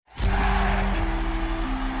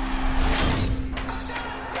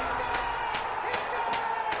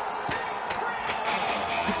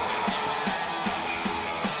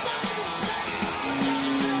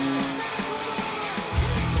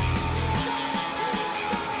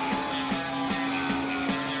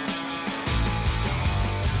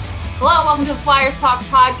Hello, welcome to the Flyers Talk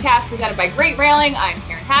podcast presented by Great Railing. I'm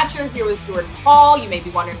Taryn Hatcher here with Jordan Hall. You may be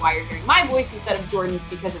wondering why you're hearing my voice instead of Jordan's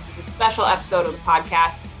because this is a special episode of the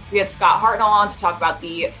podcast. We had Scott Hartnell on to talk about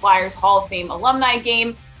the Flyers Hall of Fame alumni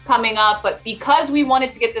game coming up. But because we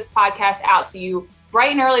wanted to get this podcast out to you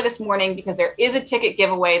bright and early this morning, because there is a ticket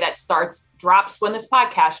giveaway that drops when this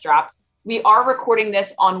podcast drops, we are recording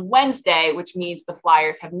this on Wednesday, which means the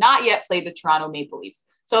Flyers have not yet played the Toronto Maple Leafs.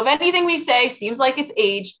 So if anything we say seems like it's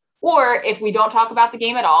aged, or if we don't talk about the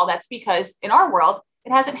game at all, that's because in our world,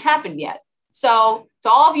 it hasn't happened yet. So to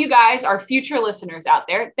all of you guys, our future listeners out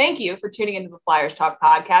there, thank you for tuning into the Flyers Talk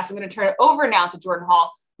podcast. I'm going to turn it over now to Jordan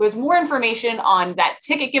Hall, who has more information on that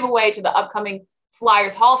ticket giveaway to the upcoming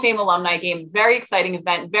Flyers Hall of Fame alumni game. Very exciting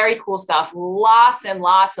event, very cool stuff. Lots and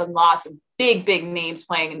lots and lots of big names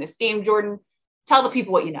playing in this game. Jordan, tell the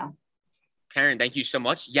people what you know. Taryn, thank you so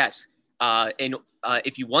much. Yes.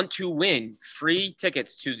 If you want to win free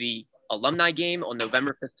tickets to the alumni game on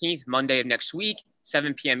November 15th, Monday of next week,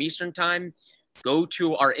 7 p.m. Eastern time, go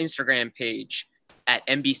to our Instagram page at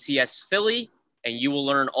NBCS Philly, and you will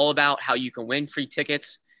learn all about how you can win free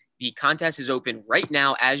tickets. The contest is open right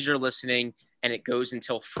now as you're listening, and it goes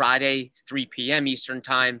until Friday, 3 p.m. Eastern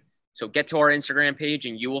time. So get to our Instagram page,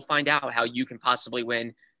 and you will find out how you can possibly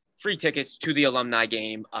win free tickets to the alumni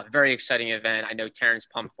game. A very exciting event. I know Taryn's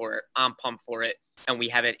pumped for it. I'm pumped for it. And we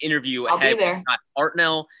have an interview ahead with Scott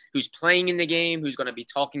Hartnell, who's playing in the game, who's going to be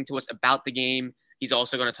talking to us about the game. He's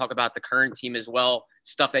also going to talk about the current team as well,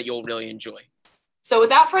 stuff that you'll really enjoy. So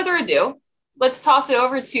without further ado, let's toss it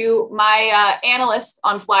over to my analyst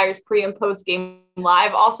on Flyers pre and post game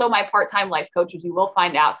live. Also my part-time life coach, as you will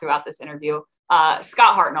find out throughout this interview,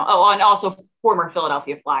 Scott Hartnell. Oh, and also former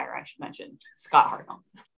Philadelphia Flyer, I should mention, Scott Hartnell.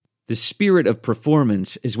 The spirit of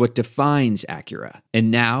performance is what defines Acura, and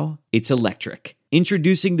now it's electric.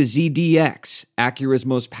 Introducing the ZDX, Acura's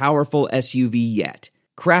most powerful SUV yet.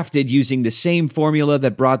 Crafted using the same formula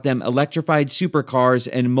that brought them electrified supercars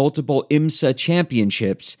and multiple IMSA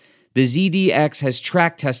championships, the ZDX has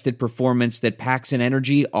track-tested performance that packs an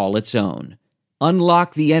energy all its own.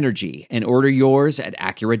 Unlock the energy and order yours at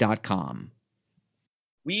Acura.com.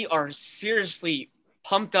 We are seriously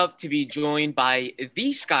pumped up to be joined by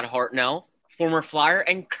the Scott Hartnell, former Flyer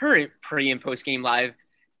and current pre- and post-game live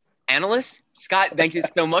analyst. Scott, thank you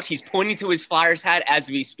so much. He's pointing to his Flyers hat as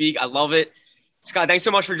we speak. I love it. Scott, thanks so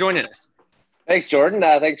much for joining us. Thanks, Jordan.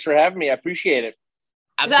 Thanks for having me. I appreciate it.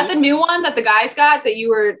 Absolutely. Is that the new one that the guys got that you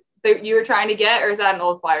were trying to get, or is that an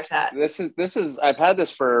old Flyers hat? This is I've had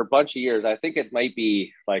this for a bunch of years. I think it might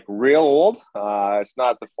be like real old. It's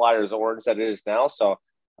not the Flyers orange that it is now, so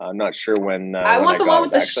I'm not sure when. I want the one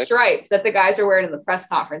with the stripes that the guys are wearing in the press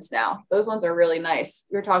conference now. Those ones are really nice.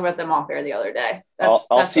 We were talking about them off air the other day.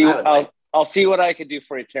 I'll see what I can do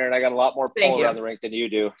for you, Taryn. I got a lot more pull around the rink than you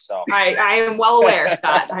do. So I am well aware,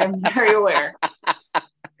 Scott. I am very aware.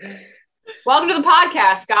 Welcome to the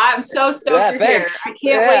podcast, Scott. I'm so stoked you're here. I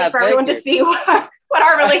can't wait for everyone to see what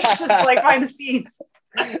our relationship is like behind the scenes.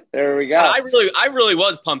 There we go. I really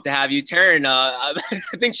was pumped to have you, Taryn.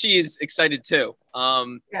 I think she is excited too.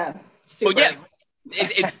 Yeah, super. But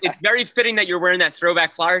yeah, it's very fitting that you're wearing that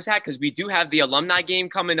throwback Flyers hat because we do have the alumni game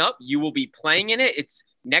coming up. You will be playing in it. It's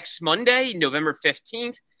next Monday, November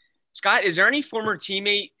 15th. Scott, is there any former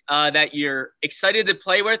teammate that you're excited to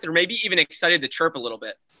play with, or maybe even excited to chirp a little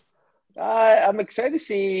bit? I'm excited to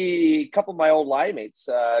see a couple of my old line mates,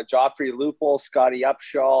 Joffrey Lupul, Scotty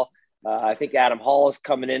Upshaw. I think Adam Hall is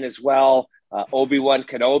coming in as well. Obi-Wan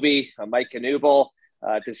Kenobi, Mike Knuble,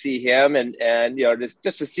 to see him and you know just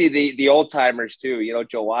to see the old timers too. You know,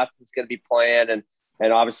 Joe Watson's going to be playing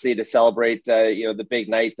and obviously to celebrate the big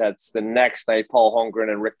night that's the next night. Paul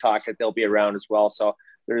Holmgren and Rick Tocchet, they'll be around as well. So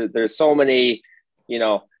there's so many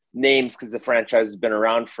names because the franchise has been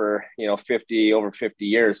around for over 50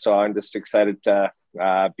 years. So I'm just excited to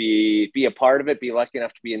be a part of it. Be lucky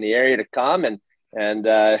enough to be in the area to come and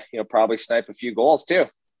probably snipe a few goals too.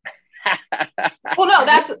 Well, no,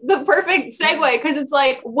 that's the perfect segue because it's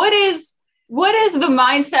like, what is the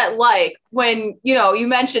mindset like when, you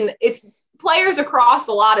mentioned it's players across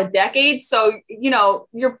a lot of decades. So,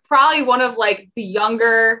 you're probably one of like the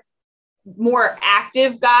younger, more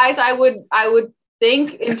active guys. I would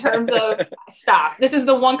think in terms of stop. This is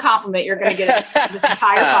the one compliment you're going to get in this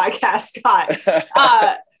entire podcast, Scott.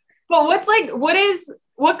 But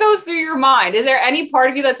what goes through your mind? Is there any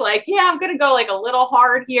part of you that's like, yeah, I'm going to go like a little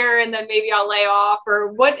hard here and then maybe I'll lay off?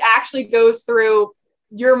 Or what actually goes through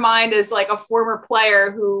your mind as like a former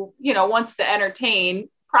player who, wants to entertain,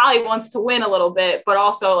 probably wants to win a little bit, but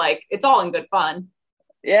also like it's all in good fun?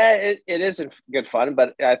 Yeah, it isn't good fun,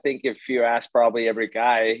 but I think if you ask probably every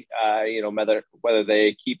guy, whether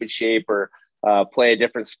they keep in shape or play a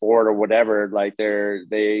different sport or whatever, like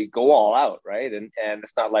they go all out, right? And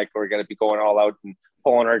it's not like we're going to be going all out and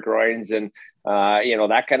pulling our groins and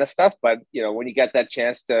that kind of stuff. But when you get that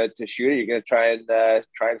chance to shoot it, you're going to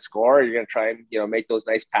try and score. You're going to try and make those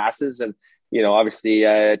nice passes and. Obviously,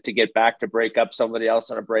 to get back to break up somebody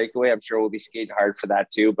else on a breakaway, I'm sure we'll be skating hard for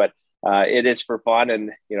that too. But it is for fun,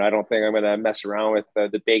 and I don't think I'm going to mess around with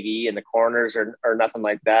the Big E in the corners or nothing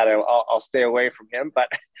like that. I'll stay away from him. But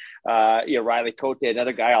Riley Cote,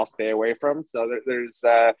 another guy, I'll stay away from. So there's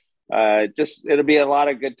just it'll be a lot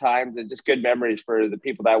of good times and just good memories for the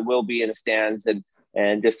people that will be in the stands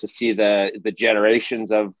and just to see the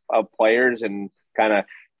generations of players and kind of.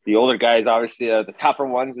 The older guys, obviously, the tougher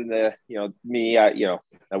ones, and me, I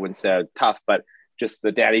wouldn't say tough, but just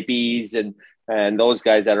the Danny B's and those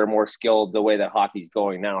guys that are more skilled the way that hockey's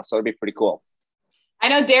going now. So it'd be pretty cool. I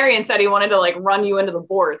know Darian said he wanted to like run you into the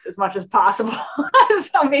boards as much as possible.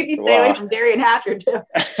 So maybe stay away from Darian Hatcher too.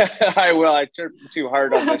 I will. I turned too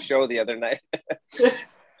hard on the show the other night.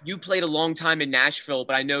 You played a long time in Nashville,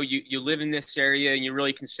 but I know you live in this area and you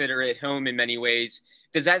really consider it home in many ways.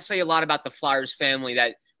 Does that say a lot about the Flyers family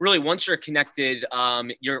that really once you're connected,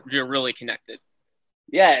 you're really connected?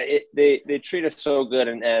 Yeah, they treat us so good.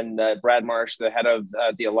 And Brad Marsh, the head of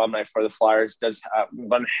the alumni for the Flyers, does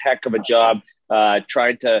one heck of a job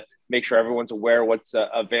trying to make sure everyone's aware what's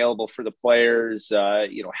available for the players,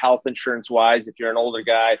 health insurance wise, if you're an older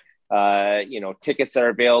guy, tickets are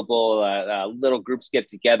available, little groups get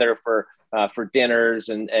together for dinners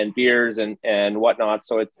and beers and whatnot.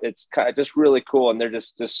 So it's kind of just really cool. And they're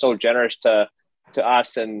just so generous to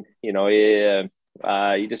us. And, you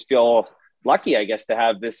just feel lucky, I guess, to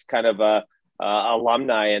have this kind of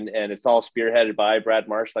alumni and it's all spearheaded by Brad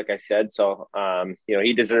Marsh, like I said. So,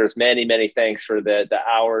 he deserves many, many thanks for the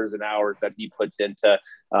hours and hours that he puts into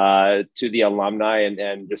to the alumni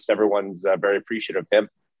and just everyone's very appreciative of him.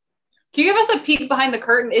 Can you give us a peek behind the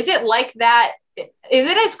curtain? Is it like that? Is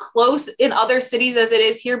it as close in other cities as it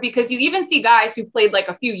is here? Because you even see guys who played like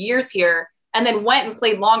a few years here and then went and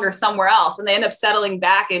played longer somewhere else, and they end up settling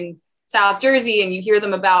back in South Jersey, and you hear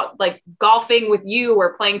them about like golfing with you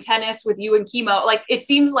or playing tennis with you and Chemo. Like, it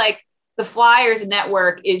seems like the Flyers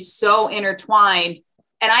network is so intertwined.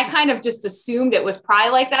 And I kind of just assumed it was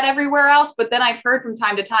probably like that everywhere else. But then I've heard from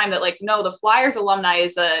time to time that like, no, the Flyers alumni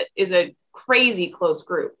is a crazy close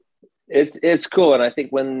group. It's cool. And I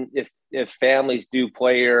think if families do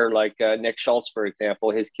play here, like Nick Schultz, for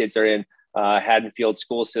example, his kids are in Haddonfield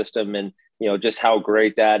school system, and just how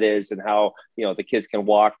great that is, and how the kids can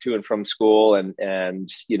walk to and from school,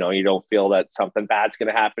 and you don't feel that something bad's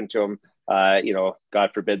going to happen to them.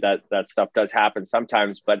 God forbid that stuff does happen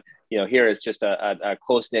sometimes, but here it's just a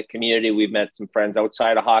close-knit community. We've met some friends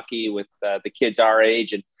outside of hockey with the kids our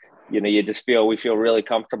age, and we feel really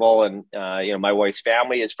comfortable. And, my wife's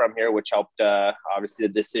family is from here, which helped, obviously,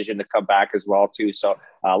 the decision to come back as well, too. So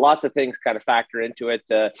lots of things kind of factor into it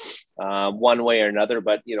one way or another.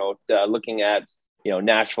 But, looking at,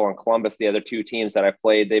 Nashville and Columbus, the other two teams that I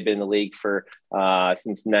played, they've been in the league for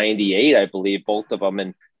since 98, I believe, both of them,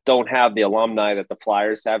 and don't have the alumni that the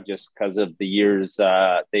Flyers have just because of the years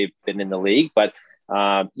they've been in the league. But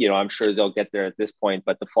I'm sure they'll get there at this point,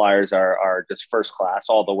 but the Flyers are just first class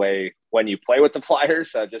all the way when you play with the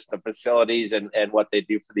Flyers, just the facilities and what they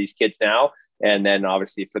do for these kids now. And then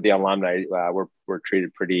obviously for the alumni, we're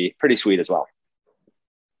treated pretty sweet as well.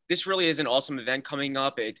 This really is an awesome event coming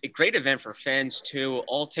up. A great event for fans too.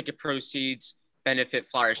 All ticket proceeds benefit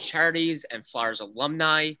Flyers charities and Flyers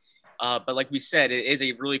alumni. But like we said, it is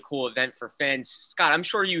a really cool event for fans. Scott, I'm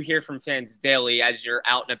sure you hear from fans daily as you're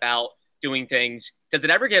out and about doing things. Does it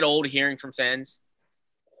ever get old hearing from fans?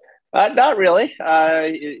 Not really.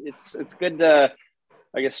 It's good to,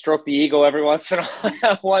 I guess, stroke the ego every once in a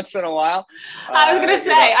while. I was going to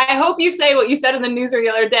say, I hope you say what you said in the newsroom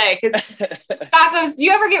the other day, because Scott goes, do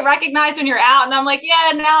you ever get recognized when you're out? And I'm like,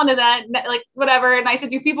 yeah, now and then, like whatever. And I said,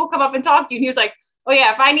 do people come up and talk to you? And he was like, oh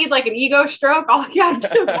yeah, if I need like an ego stroke, all you gotta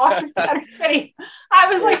do is walk through Center City.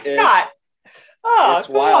 I was like, Scott, it's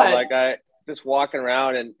wild. Like I just walking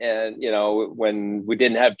around and when we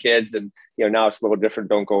didn't have kids, and now it's a little different.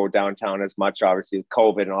 Don't go downtown as much, obviously with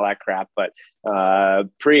COVID and all that crap. But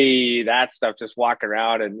pre that stuff, just walking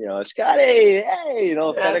around and Scotty, hey,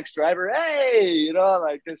 FedEx driver, hey,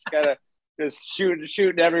 like just kind of just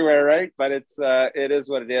shooting everywhere, right? But it is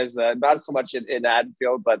what it is. Not so much in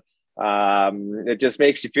Haddonfield, but it just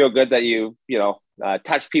makes you feel good that you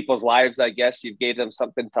touch people's lives. I guess you gave them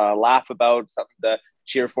something to laugh about, something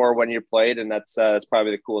cheer for when you're played. And that's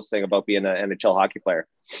probably the coolest thing about being an NHL hockey player.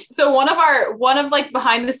 So one of like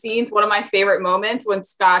behind the scenes, one of my favorite moments when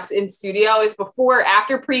Scott's in studio is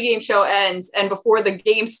after pregame show ends and before the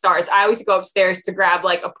game starts, I always go upstairs to grab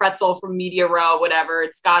like a pretzel from Media Row, whatever.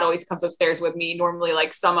 And Scott always comes upstairs with me. Normally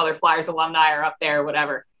like some other Flyers alumni are up there or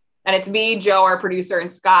whatever. And it's me, Joe, our producer,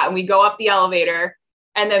 and Scott. And we go up the elevator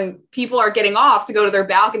and then people are getting off to go to their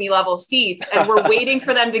balcony level seats. And we're waiting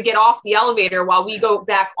for them to get off the elevator while we go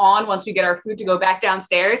back on once we get our food to go back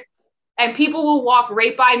downstairs. And people will walk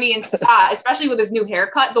right by me and Scott, especially with his new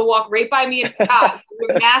haircut. They'll walk right by me and Scott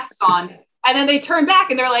with masks on. And then they turn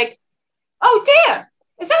back and they're like, oh, damn,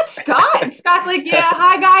 is that Scott? And Scott's like, yeah,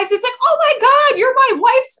 hi, guys. It's like, oh, my God, you're my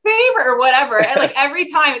wife's favorite or whatever. And like every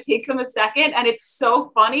time it takes them a second. And it's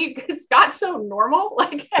so funny because Scott's so normal.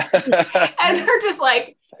 Like, and they're just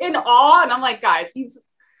like in awe. And I'm like, guys, he's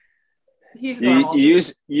normal. You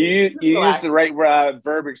use the right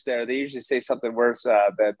verbiage there. They usually say something worse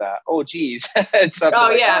than oh geez. Oh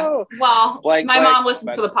yeah. Well, my mom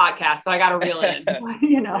listens to the podcast, so I got to reel it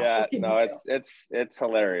in. Yeah. No, it's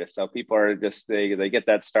hilarious. So people are just they get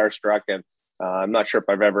that starstruck, and I'm not sure if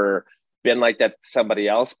I've ever been like that to somebody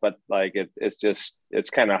else, but like it's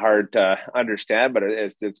kind of hard to understand, but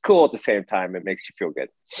it's cool at the same time. It makes you feel good.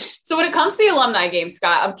 So when it comes to the alumni game,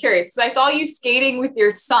 Scott, I'm curious because I saw you skating with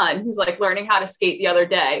your son who's like learning how to skate the other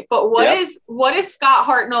day, but what is Scott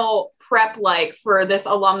Hartnell prep like for this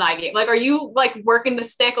alumni game? Like, are you like working the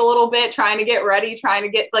stick a little bit, trying to get ready, trying to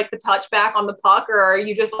get like the touch back on the puck, or are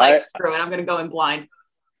you just like, screw it, I'm going to go in blind?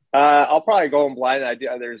 I'll probably go in blind.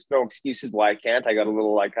 There's no excuses why I can't. I got a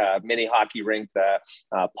little like mini hockey rink,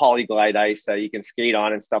 polyglide ice you can skate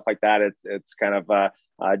on and stuff like that. It's kind of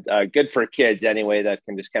good for kids anyway that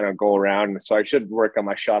can just kind of go around. So I should work on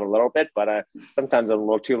my shot a little bit, but sometimes I'm a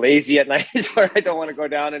little too lazy at night where I don't want to go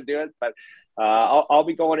down and do it. But I'll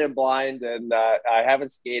be going in blind, and I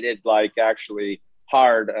haven't skated like actually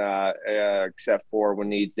hard except for when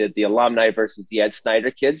he did the alumni versus the Ed Snyder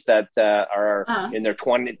kids that are in their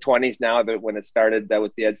 20s now, that when it started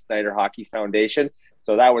with the Ed Snyder Hockey Foundation.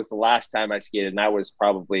 So that was the last time I skated, and that was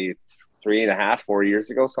probably 4 years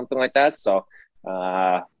ago, something like that. So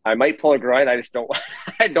I might pull a groin. I just don't.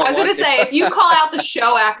 I was going to say, if you call out the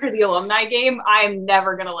show after the alumni game, I'm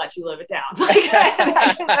never going to let you live it down. Like,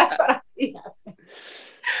 that's what I see happening.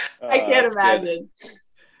 I can't imagine. Good.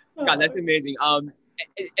 Scott, that's amazing.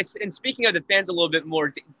 And speaking of the fans a little bit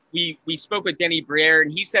more, we spoke with Danny Briere,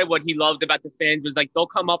 and he said what he loved about the fans was like they'll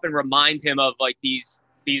come up and remind him of like these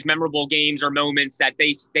memorable games or moments that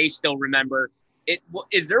they still remember.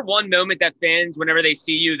 Is there one moment that fans, whenever they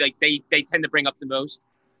see you, like they tend to bring up the most?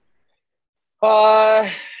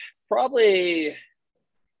 Probably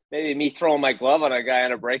maybe me throwing my glove on a guy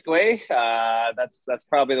on a breakaway. That's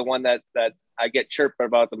probably the one that I get chirped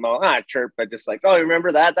about the most. Not chirped, but just like, oh,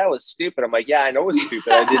 remember that? That was stupid. I'm like, yeah, I know it was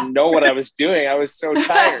stupid. I didn't know what I was doing. I was so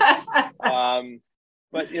tired.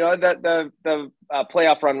 But the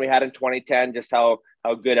playoff run we had in 2010, just how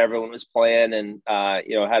good everyone was playing, and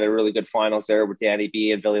had a really good finals there with Danny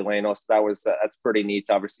B and Billy Leno. So that's pretty neat.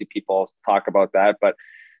 Obviously, people talk about that, but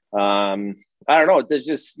I don't know. There's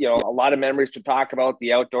just a lot of memories to talk about.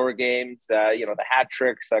 The outdoor games, the hat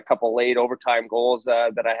tricks, a couple late overtime goals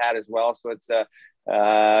that I had as well. So it's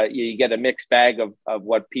you get a mixed bag of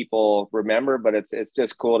what people remember, but it's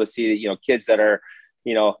just cool to see kids that are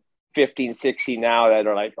 15, 16 now that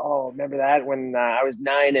are like, oh, remember that when I was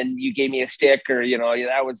 9 and you gave me a stick, or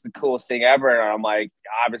that was the coolest thing ever. And I'm like,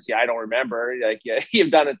 obviously I don't remember. Like, yeah,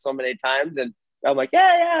 you've done it so many times, and I'm like,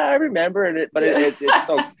 yeah, I remember it. But it's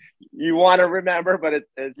so you want to remember, but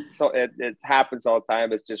it happens all the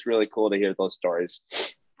time. It's just really cool to hear those stories.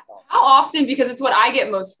 How often, because it's what I get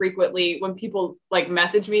most frequently when people like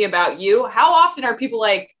message me about you, how often are people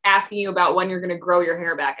like asking you about when you're going to grow your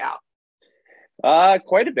hair back out?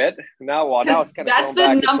 Quite a bit. Now it's kind of that's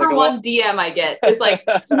the number one DM I get. It's like,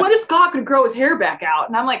 so when is Scott going to grow his hair back out?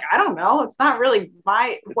 And I'm like, I don't know. It's not really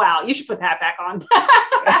wow. You should put that back on.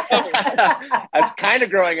 It's kind of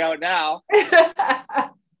growing out now.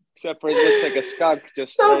 Except for it looks like a skunk.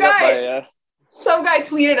 Just so guys, some guy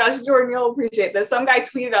tweeted us, Jordan, you'll appreciate this. Some guy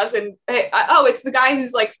tweeted us, and it's the guy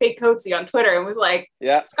who's like fake Coatsy on Twitter, and was like,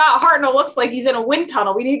 yeah, Scott Hartnell looks like he's in a wind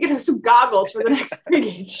tunnel. We need to get him some goggles for the next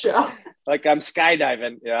pregame show. Like I'm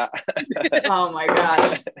skydiving. Yeah. Oh my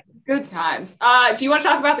God. Good times. Do you want to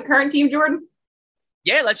talk about the current team, Jordan?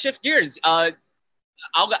 Yeah, let's shift gears. I'll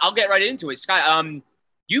get right into it. Scott,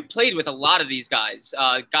 you played with a lot of these guys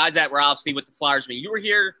that were obviously with the Flyers when you were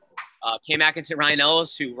here. Cam Atkinson, Ryan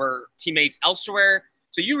Ellis, who were teammates elsewhere.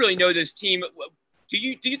 So you really know this team. Do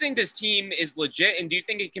you think this team is legit, and do you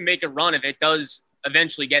think it can make a run if it does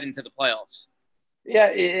eventually get into the playoffs? Yeah,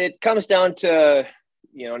 it comes down to,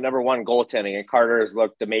 number one, goaltending. And Carter has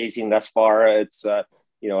looked amazing thus far. It's, I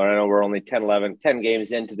know we're only 10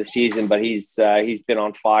 games into the season, but he's been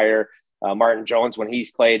on fire. Martin Jones, when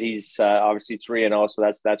he's played, he's obviously 3-0,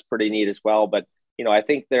 so that's pretty neat as well. But I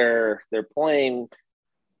think they're playing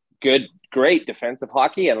great defensive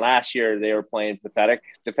hockey, and last year they were playing pathetic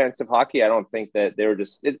defensive hockey. I don't think that they were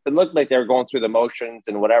it looked like they were going through the motions,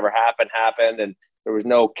 and whatever happened, and there was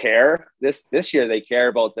no care. This year they care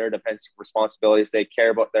about their defensive responsibilities. They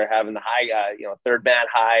care about they're having the high, third man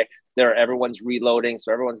high. Everyone's reloading,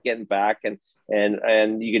 so everyone's getting back, and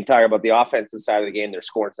you can talk about the offensive side of the game. They're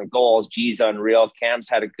scoring some goals. G's unreal. Cam's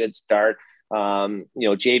had a good start.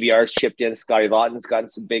 JBR's chipped in. Scotty Lawton's gotten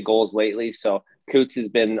some big goals lately. So Coots has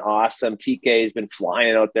been awesome. TK has been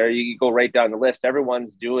flying out there. You go right down the list.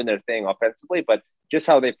 Everyone's doing their thing offensively, but just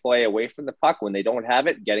how they play away from the puck when they don't have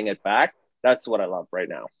it, getting it back. That's what I love right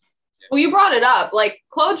now. Well, you brought it up. Like,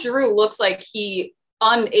 Claude Giroux looks like he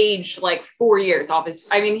unaged like 4 years off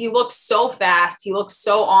he looks so fast. He looks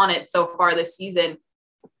so on it so far this season.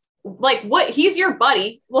 Like, he's your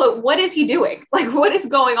buddy. What is he doing? Like, what is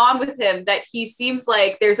going on with him that he seems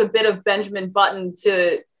like there's a bit of Benjamin Button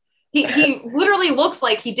he literally looks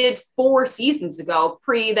like he did 4 seasons ago,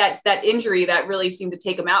 pre that injury that really seemed to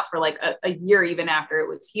take him out for like a year, even after it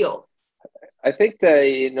was healed. I think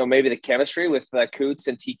maybe the chemistry with Coots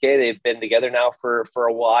and TK, they've been together now for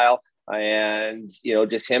a while. And,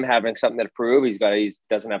 just him having something to prove. He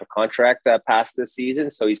doesn't have a contract past this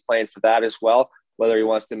season, so he's playing for that as well. Whether he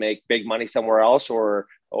wants to make big money somewhere else or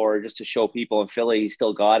just to show people in Philly, he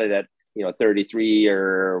still got it at, 33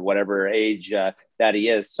 or whatever age that he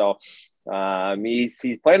is. So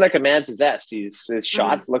he's playing like a man possessed. His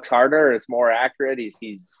shot looks harder. It's more accurate. He's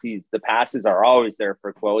the passes are always there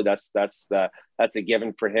for Claude. That's a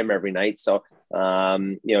given for him every night. So,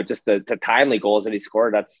 just the timely goals that he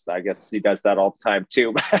scored, I guess he does that all the time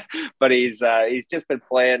too, but he's just been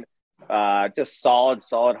playing just solid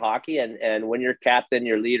hockey. And when your captain,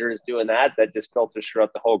 your leader is doing that just filters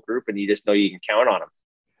throughout the whole group, and you just know you can count on him.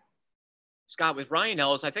 Scott, with Ryan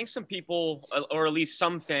Ellis, I think some people, or at least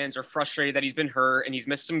some fans, are frustrated that he's been hurt and he's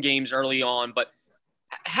missed some games early on. But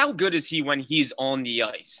how good is he when he's on the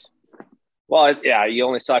ice? Well, yeah, you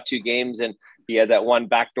only saw 2 games, and he had that one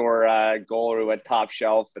backdoor goal where he went top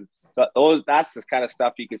shelf. And that's the kind of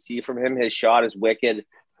stuff you can see from him. His shot is wicked.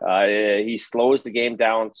 He slows the game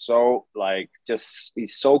down. So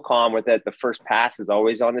he's so calm with it. The first pass is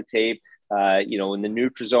always on the tape. In the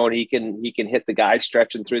neutral zone, he can hit the guy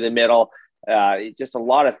stretching through the middle. Just a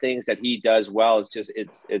lot of things that he does well.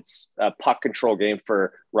 It's a puck control game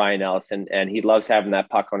for Ryan Ellis, and he loves having that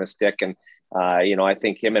puck on his stick. And I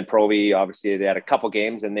think him and Proby, obviously they had a couple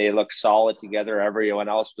games and they looked solid together. Everyone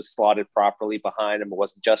else was slotted properly behind him. It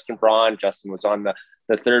wasn't Justin Braun. Justin was on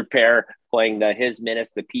the third pair playing his minutes,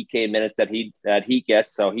 the PK minutes that he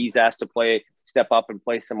gets. So he's asked to step up and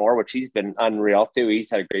play some more, which he's been unreal too. He's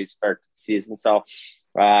had a great start to the season. So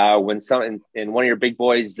when in one of your big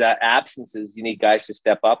boys' absences, you need guys to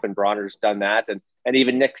step up, and Bronner's done that. And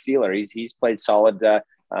even Nick Seeler, he's played solid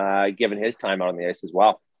given his time out on the ice as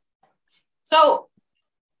well. So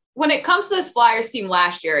when it comes to this Flyers team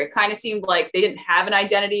last year, it kind of seemed like they didn't have an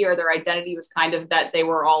identity, or their identity was kind of that they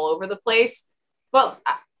were all over the place. But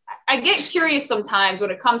I get curious sometimes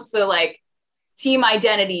when it comes to like team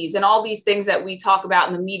identities and all these things that we talk about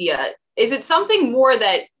in the media. Is it something more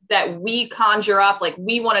that we conjure up, like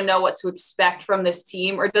we want to know what to expect from this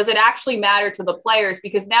team, or does it actually matter to the players?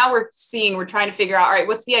 Because now we're trying to figure out, all right,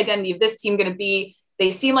 what's the identity of this team going to be? They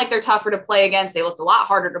seem like they're tougher to play against. They looked a lot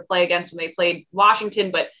harder to play against when they played Washington,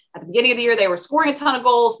 but at the beginning of the year, they were scoring a ton of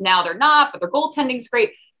goals. Now they're not, but their goaltending is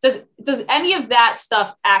great. Does any of that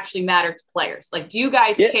stuff actually matter to players? Like, do you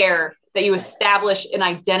guys care that you establish an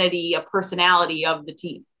identity, a personality of the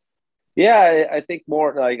team? Yeah, I think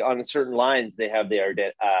more like on certain lines, they have their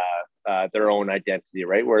own identity,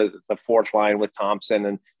 right? Where the fourth line with Thompson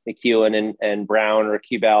and McEwen and Brown or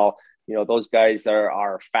Kubel, those guys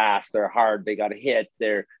are fast, they're hard, they got to hit,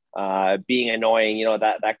 they're being annoying,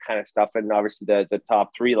 that kind of stuff. And obviously the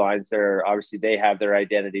top 3 lines, they have their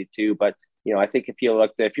identity too. But, I think if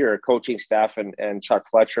you're a coaching staff and Chuck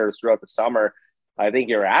Fletcher throughout the summer, I think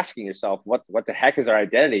you're asking yourself, what the heck is our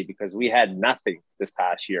identity? Because we had nothing this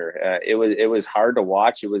past year. It was hard to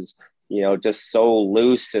watch. It was, just so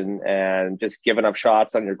loose and just giving up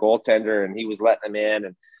shots on your goaltender, and he was letting them in.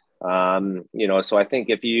 And, so I think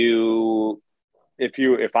if you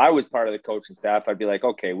if I was part of the coaching staff, I'd be like,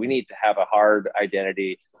 okay, we need to have a hard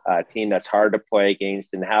identity team that's hard to play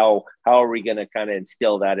against, and how are we going to kind of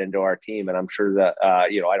instill that into our team? And I'm sure that I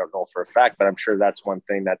don't know for a fact, but I'm sure that's one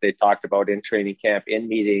thing that they talked about in training camp, in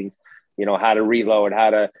meetings, how to reload, how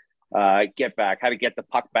to get back, how to get the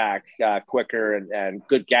puck back quicker, and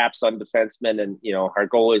good gaps on defensemen. And, our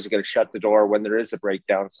goalies are going to shut the door when there is a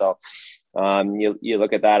breakdown. So you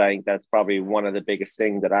look at that, I think that's probably one of the biggest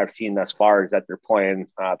things that I've seen thus far, is that they're playing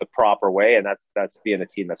the proper way. And that's being a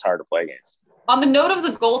team that's hard to play against. On the note of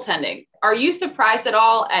the goaltending, are you surprised at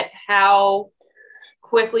all at how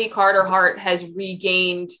quickly Carter Hart has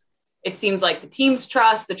regained, it seems like, the team's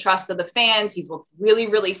trust, the trust of the fans? He's looked really,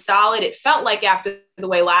 really solid. It felt like after the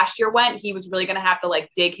way last year went, he was really going to have to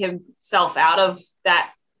dig himself out of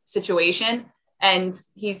that situation. And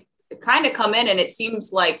he's kind of come in, and it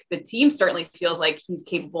seems like the team certainly feels like he's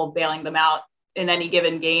capable of bailing them out in any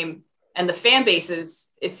given game. And the fan base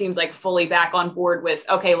is, it seems like, fully back on board with,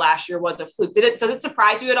 okay, last year was a fluke. Does it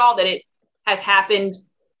surprise you at all that it has happened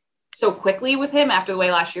so quickly with him after the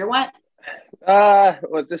way last year went?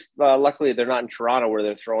 Well, just luckily they're not in Toronto, where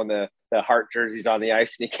they're throwing the Hart jerseys on the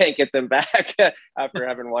ice and you can't get them back after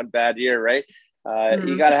having one bad year, right?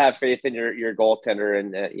 You got to have faith in your goaltender.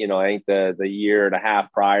 And, I think the year and a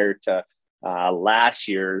half prior to last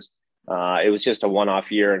year's, it was just a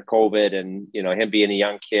one-off year in COVID, and, him being a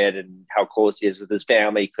young kid and how close he is with his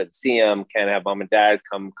family, couldn't see him, can't have mom and dad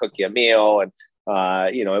come cook you a meal. And,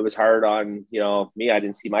 it was hard on, me. I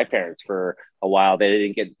didn't see my parents for a while. They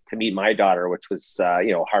didn't get to meet my daughter, which was,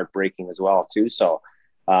 heartbreaking as well too. So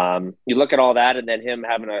you look at all that, and then him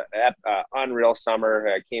having a unreal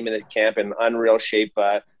summer, came into camp in unreal shape.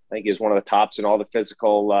 I think he was one of the tops in all the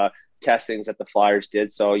physical testings that the Flyers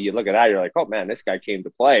did. So you look at that, you're like, oh man, this guy came to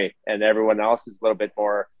play. And everyone else is a little bit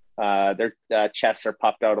more, their chests are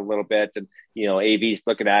puffed out a little bit. And, AV's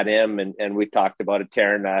looking at him, and we talked about it,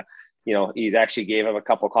 Taryn, he actually gave him a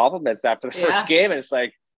couple compliments after the first game. And it's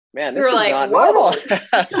like, man, this is not normal.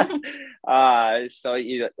 So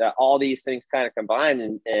all these things kind of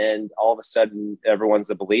combine, and all of a sudden everyone's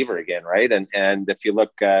a believer again, right? And if you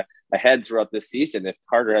look ahead throughout this season, if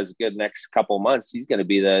Carter has a good next couple of months, he's going to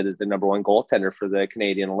be the number one goaltender for the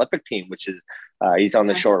Canadian Olympic team, which is he's on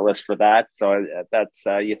the short list for that. So that's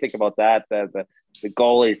you think about that, the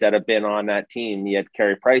goalies that have been on that team. You had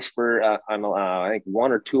Carey Price for I think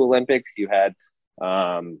 1 or 2 Olympics. You had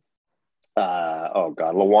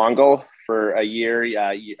Luongo for a year,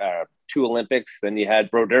 2 Olympics. Then you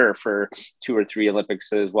had Brodeur for 2 or 3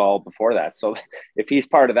 Olympics as well before that. So if he's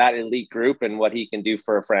part of that elite group and what he can do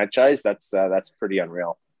for a franchise, that's pretty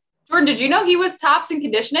unreal. Jordan, did you know he was tops in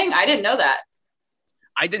conditioning? I didn't know that.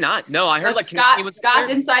 I did not. No, I heard Scott's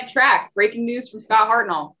inside track. Breaking news from Scott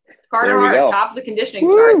Hartnell. Carter Hart, top of the conditioning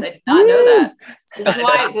charts. I did not know that.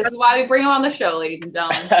 This is why we bring him on the show, ladies and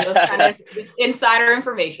gentlemen. Those kind of insider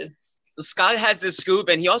information. Scott has the scoop,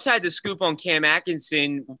 and he also had the scoop on Cam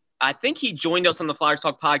Atkinson. I think he joined us on the Flyers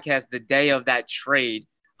Talk podcast the day of that trade.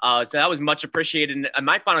 So that was much appreciated. And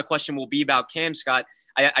my final question will be about Cam, Scott.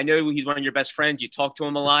 I know he's one of your best friends. You talk to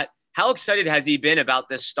him a lot. How excited has he been about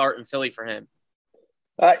this start in Philly for him?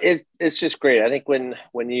 It's just great. I think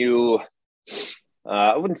when you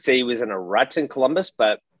I wouldn't say he was in a rut in Columbus,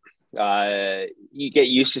 but you get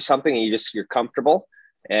used to something and you're comfortable.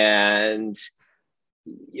 And,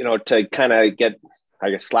 to kind of get, I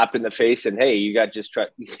guess, slapped in the face and, hey, you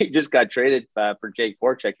just got traded for Jake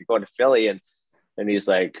Voracek. You're going to Philly. And he's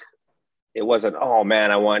like, it wasn't, oh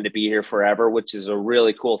man, I wanted to be here forever, which is a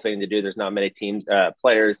really cool thing to do. There's not many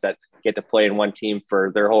players that get to play in one team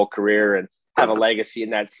for their whole career and have a legacy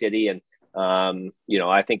in that city. And,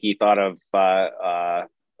 I think he thought of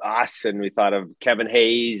us, and we thought of Kevin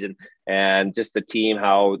Hayes and just the team,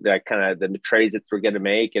 how that kind of the trades that we're going to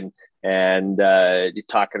make. And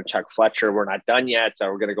talking to Chuck Fletcher, we're not done yet.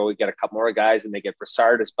 We're going to go get a couple more guys, and they get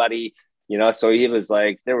Brassard as buddy, so he was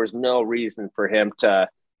like, there was no reason for him to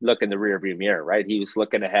look in the rearview mirror, right? He was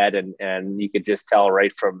looking ahead, and you could just tell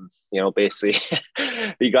right from, basically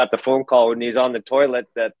he got the phone call when he was on the toilet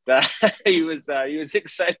that he was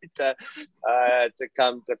excited to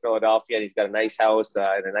come to Philadelphia. And he's got a nice house in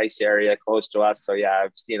a nice area close to us. So yeah,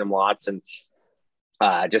 I've seen him lots, and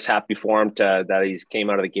just happy for him that he's came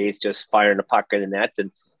out of the gates just firing the puck in the net,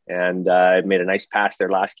 and made a nice pass their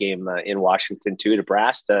last game in Washington too to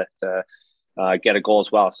Brass to get a goal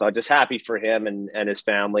as well. So I'm just happy for him and his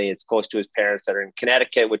family. It's close to his parents that are in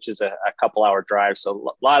Connecticut, which is a couple hour drive.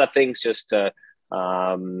 So a lot of things just to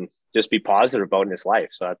just be positive about in his life.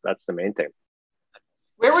 So that's the main thing.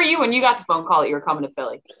 Where were you when you got the phone call that you were coming to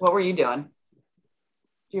Philly? What were you doing?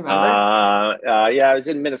 Do you remember? Yeah, I was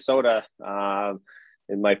in Minnesota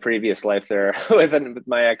in my previous life there with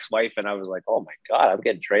my ex-wife, and I was like, oh my God, I'm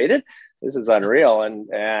getting traded. This is unreal.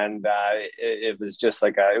 And it was just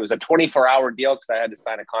like it was a 24-hour deal because I had to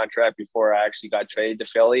sign a contract before I actually got traded to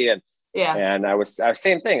Philly. And I was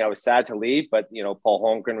same thing. I was sad to leave, but Paul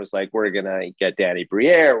Holmgren was like, we're gonna get Danny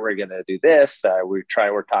Briere. We're gonna do this.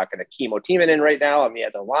 We're talking to Kimmo Timonen right now on the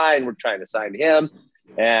other line. We're trying to sign him,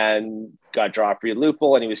 and got Joffrey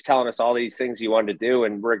Lupul, and he was telling us all these things he wanted to do.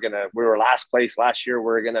 And we were last place last year.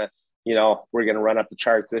 We're gonna run up the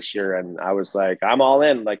charts this year. And I was like, I'm all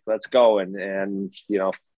in. Like, let's go. And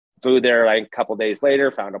flew there like a couple of days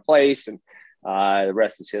later, found a place, and the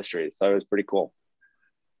rest is history. So it was pretty cool.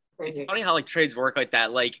 It's funny how like trades work like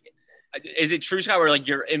that. Like, is it true, Scott, where like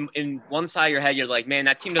you're in one side of your head, you're like, man,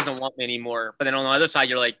 that team doesn't want me anymore. But then on the other side,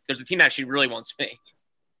 you're like, there's a team that actually really wants me.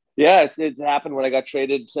 Yeah, it happened when I got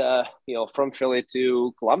traded, from Philly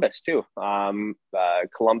to Columbus too.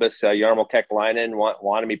 Columbus, Jarmo Kekalainen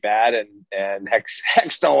wanted me bad, and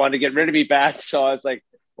Hextall wanted to get rid of me bad. So I was like,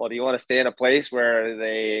 well, do you want to stay in a place where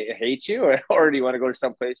they hate you, or do you want to go to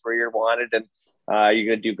some place where you're wanted and you're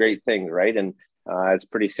going to do great things, right? And it's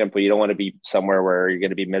pretty simple. You don't want to be somewhere where you're going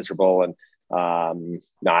to be miserable and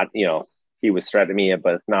not, he was threatening me,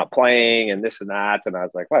 but it's not playing and this and that. And I was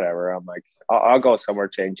like, whatever. I'm like, I'll go somewhere,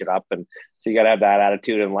 change it up. And so you got to have that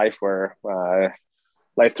attitude in life where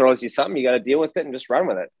life throws you something, you got to deal with it and just run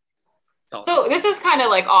with it. So this is kind of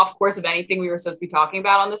like off course of anything we were supposed to be talking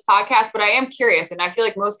about on this podcast, but I am curious. And I feel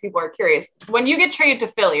like most people are curious when you get traded to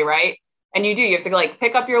Philly, right? And you have to like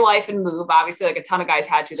pick up your life and move. Obviously, like a ton of guys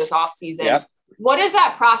had to this off season. Yep. What is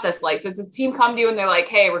that process like? Does the team come to you and they're like,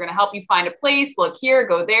 hey, we're going to help you find a place. Look here,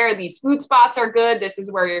 go there. These food spots are good. This is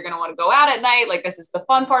where you're going to want to go out at night. Like, this is the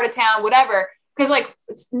fun part of town, whatever. Because like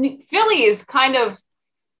Philly is kind of,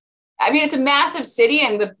 it's a massive city,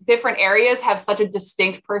 and the different areas have such a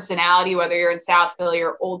distinct personality, whether you're in South Philly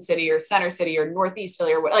or Old City or Center City or Northeast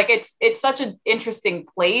Philly or what. Like, it's such an interesting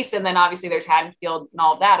place. And then obviously there's Haddonfield and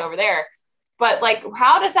all of that over there. But like,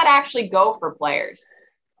 how does that actually go for players?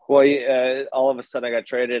 Well, all of a sudden I got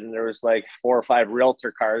traded, and there was like 4 or 5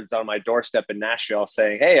 realtor cards on my doorstep in Nashville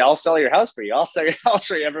saying, hey, I'll sell your house for you. I'll sell your house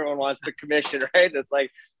for you. Everyone wants the commission, right? It's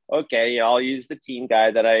like, okay, I'll use the team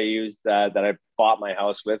guy that I used, that I bought my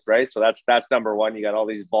house with, right? So that's number one. You got all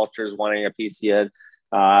these vultures wanting a piece of you.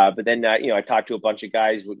 But then, I talked to a bunch of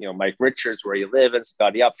guys, Mike Richards, where you live, and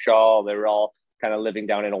Scotty Upshaw. They were all kind of living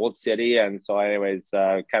down in Old City. And so anyways,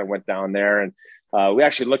 kind of went down there, and we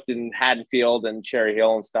actually looked in Haddonfield and Cherry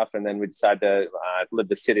Hill and stuff. And then we decided to live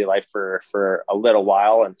the city life for a little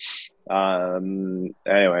while. And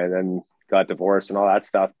anyway, then got divorced and all that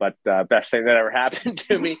stuff. But best thing that ever happened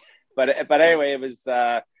to me. But anyway, it was,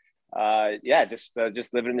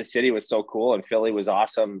 just living in the city was so cool. And Philly was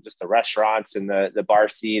awesome. Just the restaurants and the bar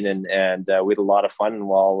scene. And we had a lot of fun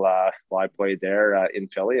while I played there in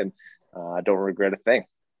Philly. And I don't regret a thing.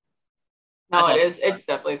 No, it is. It's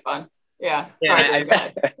definitely fun. Yeah.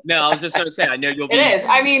 No, I was just going to say, I know you'll be. It is. If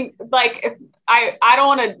I don't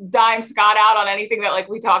want to dime Scott out on anything that like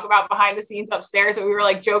we talk about behind the scenes upstairs that we were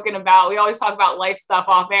like joking about. We always talk about life stuff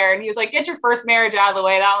off air, and he was like, get your first marriage out of the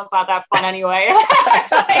way. That one's not that fun anyway.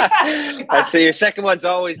 I see. Your second one's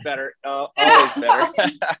always better. Always better.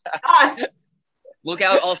 Look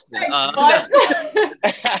out, Austin.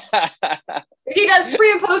 He does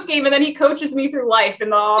pre and post game, and then he coaches me through life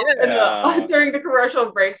during the commercial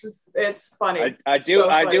breaks. It's funny. I do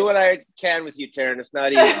what I can with you, Taryn. It's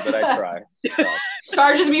not easy, but I try. So.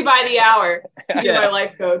 Charges me by the hour to be my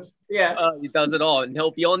life coach. Yeah, he does it all, and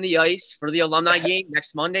he'll be on the ice for the alumni game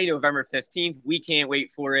next Monday, November 15th. We can't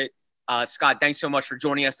wait for it. Scott, thanks so much for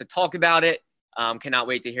joining us to talk about it. Cannot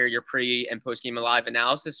wait to hear your pre and post game live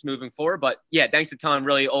analysis moving forward. But yeah, thanks a ton.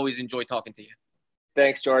 Really always enjoy talking to you.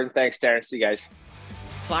 Thanks, Jordan. Thanks, Darren. See you guys.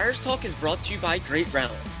 Flyers Talk is brought to you by Great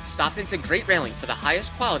Railing. Stop into Great Railing for the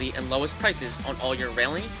highest quality and lowest prices on all your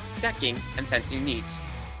railing, decking, and fencing needs.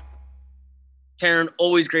 Taryn,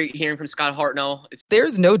 always great hearing from Scott Hartnell.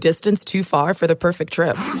 There's no distance too far for the perfect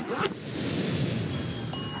trip.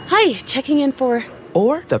 Hi, checking in for...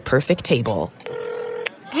 Or the perfect table.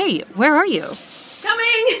 Hey, where are you?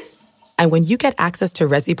 Coming! And when you get access to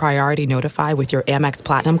Resi Priority Notify with your Amex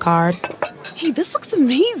Platinum card... Hey, this looks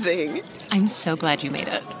amazing. I'm so glad you made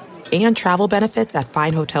it. And travel benefits at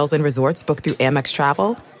fine hotels and resorts booked through Amex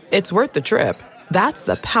Travel. It's worth the trip. That's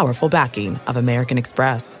the powerful backing of American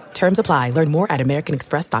Express. Terms apply. Learn more at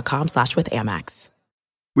americanexpress.com/withAmex.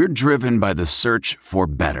 We're driven by the search for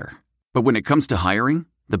better. But when it comes to hiring,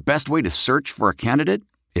 the best way to search for a candidate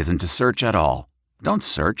isn't to search at all. Don't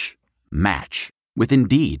search. Match with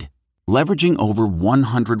Indeed. Leveraging over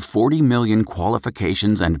 140 million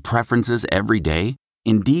qualifications and preferences every day,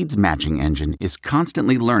 Indeed's matching engine is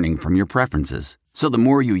constantly learning from your preferences. So the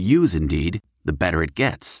more you use Indeed, the better it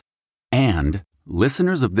gets. And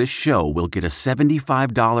listeners of this show will get a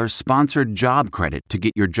 $75 sponsored job credit to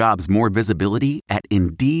get your jobs more visibility at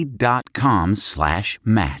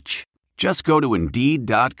Indeed.com/match. Just go to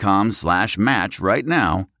Indeed.com/match right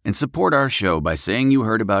now and support our show by saying you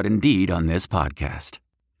heard about Indeed on this podcast.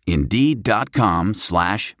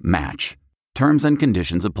 Indeed.com/match. Terms and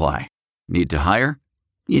conditions apply. Need to hire?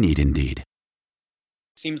 You need Indeed.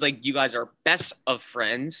 Seems like you guys are best of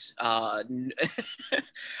friends. But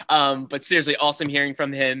seriously, awesome hearing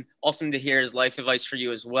from him. Awesome to hear his life advice for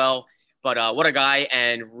you as well. But what a guy,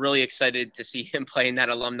 and really excited to see him play in that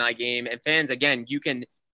alumni game. And fans, again, you can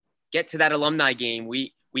get to that alumni game.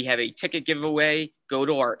 We have a ticket giveaway. Go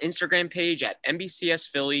to our Instagram page at NBCS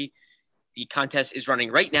Philly. The contest is running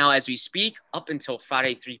right now as we speak, up until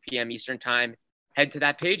Friday, 3 p.m. Eastern time. Head to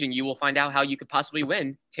that page and you will find out how you could possibly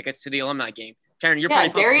win tickets to the alumni game. Taryn, you're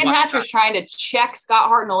pretty Darian Hatcher's trying to check Scott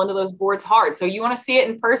Hartnell into those boards hard. So you want to see it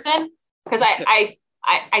in person? Because I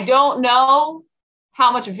don't know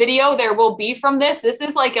how much video there will be from this. This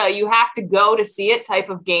is like a you have to go to see it type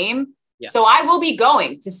of game. Yeah. So I will be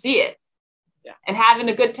going to see it and having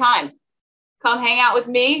a good time. Come hang out with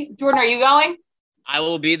me. Jordan, are you going? I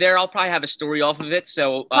will be there. I'll probably have a story off of it.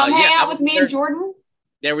 So come hang out with me and Jordan.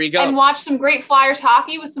 There we go. And watch some great Flyers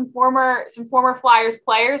hockey with some former Flyers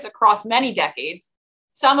players across many decades,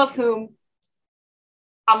 some of whom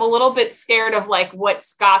I'm a little bit scared of, like what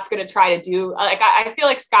Scott's going to try to do. Like I feel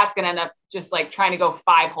like Scott's going to end up just like trying to go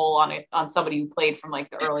 5-hole on somebody who played from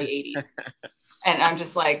like the early 80s. And I'm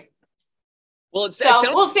just like, we'll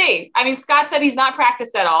see. I mean, Scott said he's not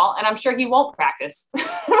practiced at all, and I'm sure he won't practice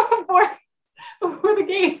for the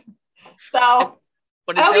game. So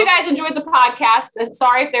I hope you guys enjoyed the podcast.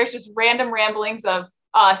 Sorry if there's just random ramblings of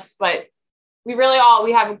us, but we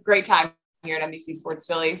have a great time here at NBC Sports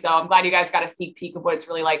Philly. So I'm glad you guys got a sneak peek of what it's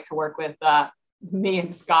really like to work with me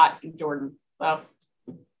and Scott and Jordan. So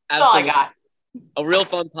that's all I got. A real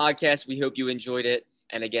fun podcast. We hope you enjoyed it.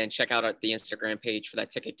 And again, check out the Instagram page for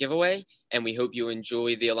that ticket giveaway. And we hope you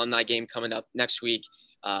enjoy the alumni game coming up next week.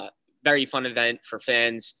 Very fun event for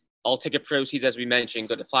fans. All ticket proceeds, as we mentioned,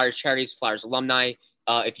 go to Flyers Charities, Flyers Alumni.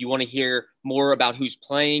 If you want to hear more about who's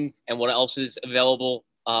playing and what else is available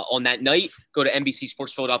on that night, go to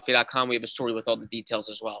NBCSportsPhiladelphia.com. We have a story with all the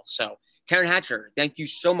details as well. So, Taryn Hatcher, thank you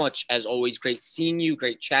so much. As always, great seeing you,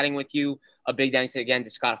 great chatting with you. A big thanks again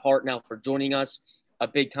to Scott Hartnell for joining us. A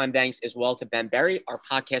big time thanks as well to Ben Berry, our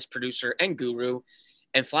podcast producer and guru.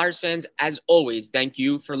 And Flyers fans, as always, thank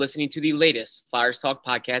you for listening to the latest Flyers Talk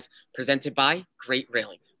podcast presented by Great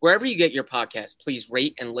Railing. Wherever you get your podcast, please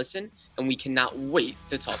rate and listen, and we cannot wait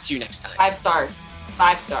to talk to you next time. 5 stars.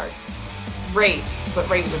 5 stars. Rate, but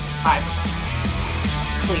rate with 5 stars.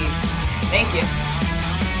 Please. Thank you.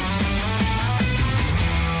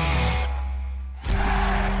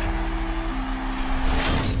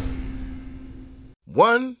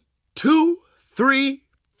 One, 2, 3,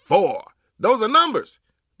 4. Those are numbers,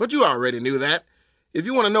 but you already knew that. If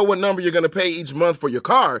you want to know what number you're going to pay each month for your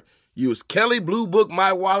car, use Kelley Blue Book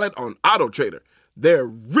My Wallet on AutoTrader. They're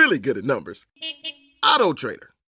really good at numbers. AutoTrader.